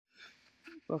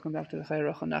Welcome back to the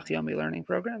Chaya, Rochel, Nach, Yomi learning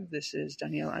program. This is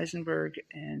Daniel Eisenberg,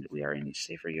 and we are in the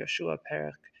Sefer Yehoshua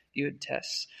Perek Yud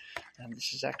Tes.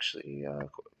 This is actually a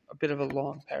bit of a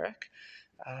long Perek.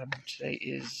 Today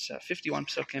is 51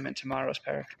 psukim, and tomorrow's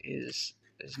Perek is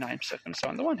 9 psukim. So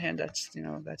on the one hand, that's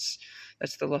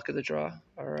the luck of the draw,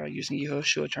 or using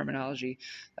Yehoshua terminology,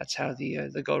 that's how the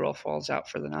go roll falls out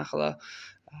for the Nachala.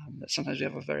 Sometimes we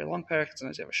have a very long Perek,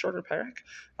 sometimes we have a shorter Perek.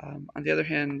 On the other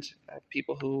hand,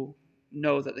 people who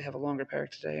know that they have a longer Perek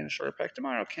today and a shorter Perek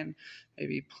tomorrow can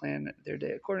maybe plan their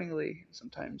day accordingly,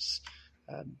 sometimes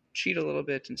cheat a little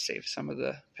bit and save some of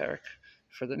the Perek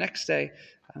for the next day.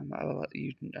 I'll let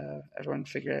you, everyone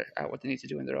figure out what they need to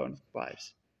do in their own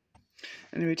lives.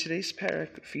 Anyway, today's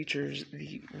Perek features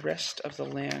the rest of the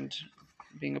land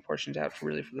being apportioned out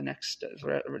for the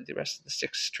rest of the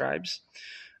 6 tribes,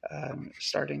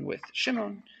 starting with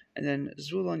Shimon, and then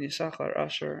Zvulun, Yisachar,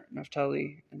 Asher,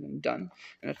 Naphtali, and then Dan.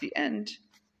 And at the end,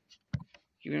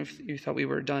 even if you thought we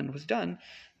were done with Dan,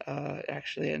 it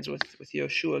actually ends with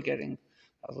Yehoshua getting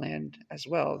a land as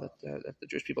well that the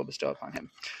Jewish people bestow upon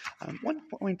him. One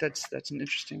point that's an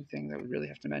interesting thing that we really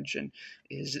have to mention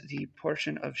is the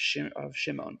portion of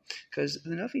Shimon, because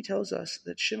the Navi tells us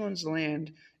that Shimon's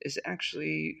land is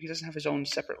actually, he doesn't have his own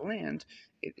separate land.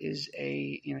 It is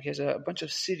he has a bunch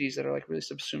of cities that are like really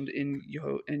subsumed in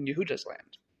Yehuda's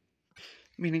land.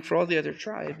 Meaning for all the other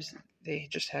tribes, they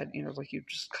just had, like you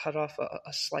just cut off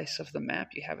a slice of the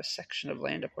map. You have a section of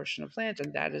land, a portion of land,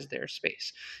 and that is their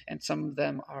space. And some of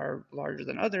them are larger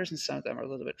than others, and some of them are a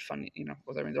little bit funny,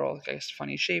 they're all, I guess,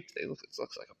 funny shaped. It looks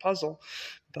like a puzzle.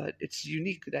 But it's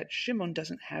unique that Shimon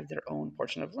doesn't have their own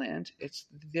portion of land.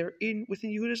 Within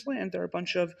Yehuda's land, there are a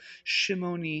bunch of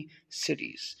Shimoni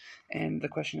cities. And the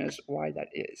question is why that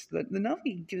is. The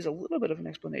Navi gives a little bit of an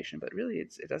explanation, but really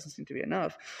it doesn't seem to be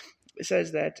enough. It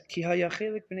says that Ki haya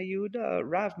chelik b'nei Yehuda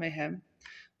rav mehem,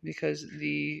 because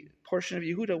the portion of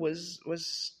Yehuda was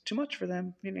too much for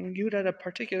them, meaning Yehuda had a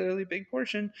particularly big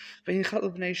portion. So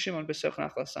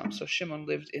Shimon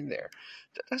lived in there.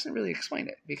 That doesn't really explain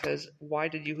it, because why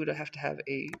did Yehuda have to have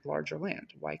a larger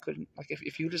land? Why couldn't,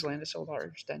 if Yehuda's land is so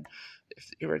large, then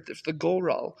if the goal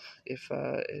roll, if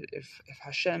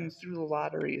Hashem through the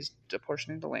lottery is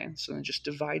apportioning the land, so then just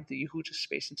divide the Yehuda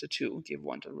space into 2, give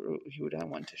one to Yehuda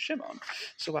and one to Shimon.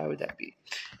 So why would that be?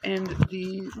 And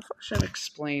the Hashem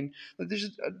explain that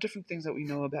there's different things that we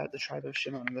know about the tribe of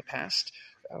Shimon in the past.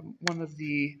 One of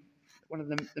the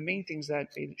main things that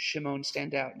made Shimon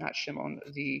stand out, not Shimon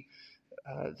the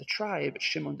tribe,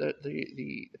 Shimon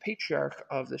the patriarch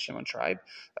of the Shimon tribe,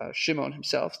 Shimon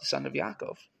himself, the son of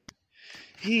Yaakov.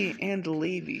 He and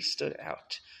Levi stood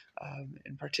out,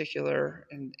 in particular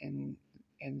in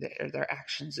their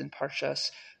actions in Parshas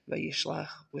Vayishlach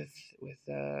with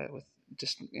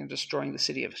destroying the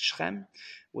city of Shechem,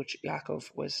 which Yaakov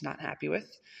was not happy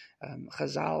with.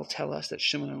 Chazal tell us that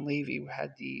Shimon and Levi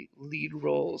had the lead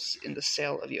roles in the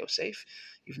sale of Yosef,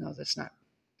 even though that's not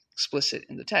explicit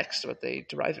in the text, but they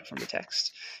derive it from the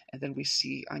text. And then we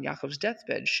see on Yaakov's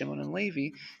deathbed, Shimon and Levi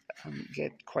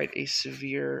get quite a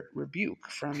severe rebuke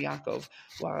from Yaakov,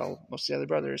 while most of the other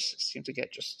brothers seem to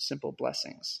get just simple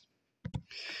blessings.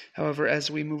 However, as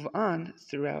we move on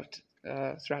throughout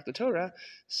the Torah,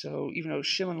 so even though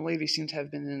Shimon and Levi seem to have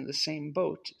been in the same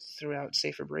boat throughout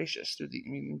Sefer Bereshis,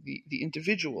 the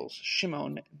individuals,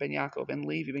 Shimon ben Yaakov and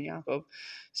Levi ben Yaakov,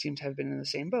 seem to have been in the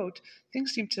same boat,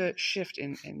 things seem to shift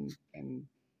in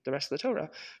the rest of the Torah.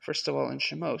 First of all, in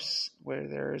Shemos, where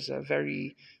there's a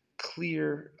very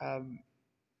clear, I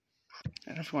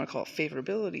don't know if you want to call it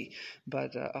favorability,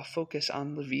 but a focus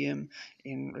on Leviim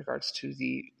in regards to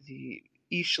the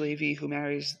Ish Levi, who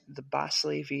marries the Bas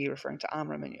Levi, referring to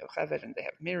Amram and Yocheved, and they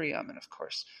have Miriam, and of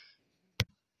course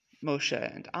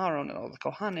Moshe and Aaron and all the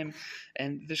Kohanim,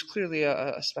 and there's clearly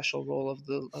a special role of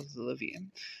the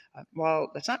Leviim.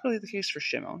 While that's not really the case for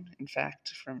Shimon, in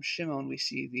fact, from Shimon we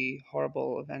see the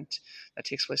horrible event that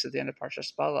takes place at the end of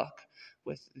Parshas Balak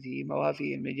with the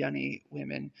Moavi and Midiani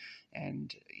women,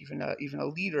 and even a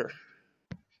leader,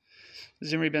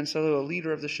 Zimri ben Salu, a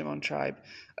leader of the Shimon tribe,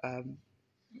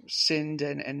 sinned,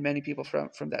 and many people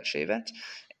from that Shevet,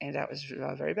 and that was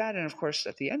very bad. And of course,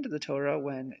 at the end of the Torah,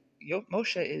 when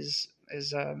Moshe is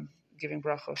giving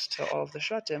brachos to all of the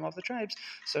Shvatim, all of the tribes,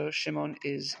 so Shimon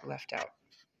is left out.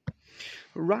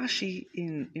 Rashi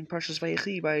in Parshas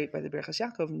Vayechi by the Berachas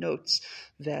Yaakov notes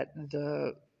that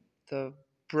the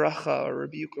bracha or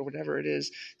rebuke or whatever it is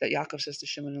that Yaakov says to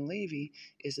Shimon and Levi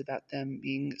is about them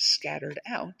being scattered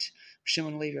out.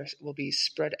 Shimon and Levi will be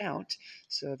spread out,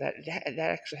 so that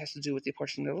actually has to do with the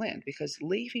apportioning of the land, because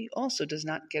Levi also does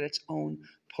not get its own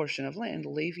portion of land,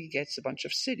 Levi gets a bunch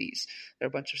of cities. There are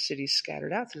a bunch of cities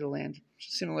scattered out through the land,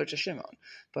 similar to Shimon.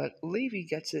 But Levi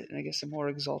gets it in, I guess, a more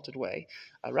exalted way.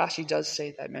 Rashi does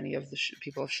say that many of the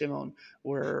people of Shimon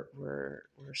were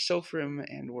Sophrim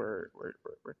and were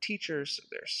teachers, so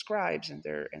they're scribes and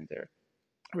they're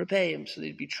rebbeim, so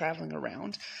they'd be traveling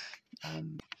around.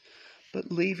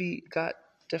 But Levi got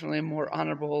definitely a more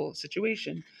honorable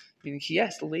situation. Meaning,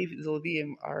 yes, the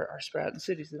Levium are spread out in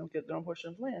cities; they don't get their own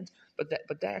portion of land, but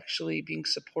they're actually being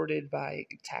supported by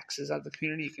taxes out of the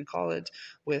community. You can call it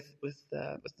with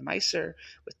the Meiser,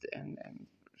 and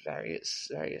various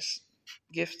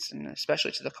gifts, and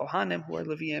especially to the Kohanim who are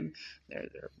Levium. There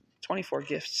are 24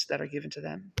 gifts that are given to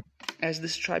them as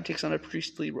this tribe takes on a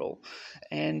priestly role,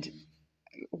 and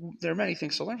there are many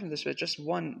things to learn from this, but just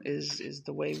one is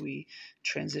the way we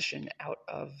transition out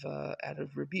of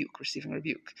rebuke, receiving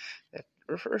rebuke. That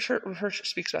Rochel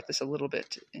speaks about this a little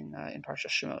bit in Parsha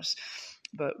Shemos,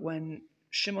 but when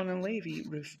Shimon and Levi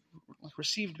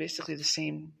received basically the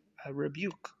same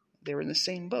rebuke, they were in the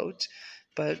same boat,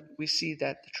 but we see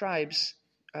that the tribes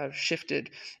shifted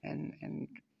and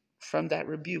from that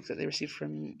rebuke that they received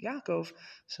from Yaakov,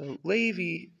 so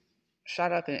Levi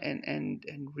shot up and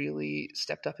really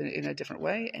stepped up in a different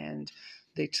way, and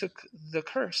they took the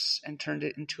curse and turned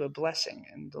it into a blessing.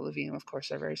 And the Levium, of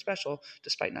course, are very special,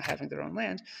 despite not having their own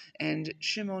land. And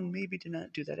Shimon maybe did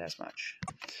not do that as much.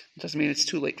 It doesn't mean it's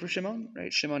too late for Shimon,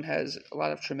 right? Shimon has a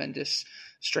lot of tremendous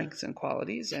strengths and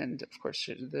qualities, and of course,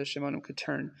 the Shimonim could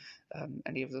turn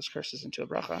any of those curses into a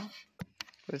bracha.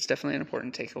 But it's definitely an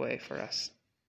important takeaway for us.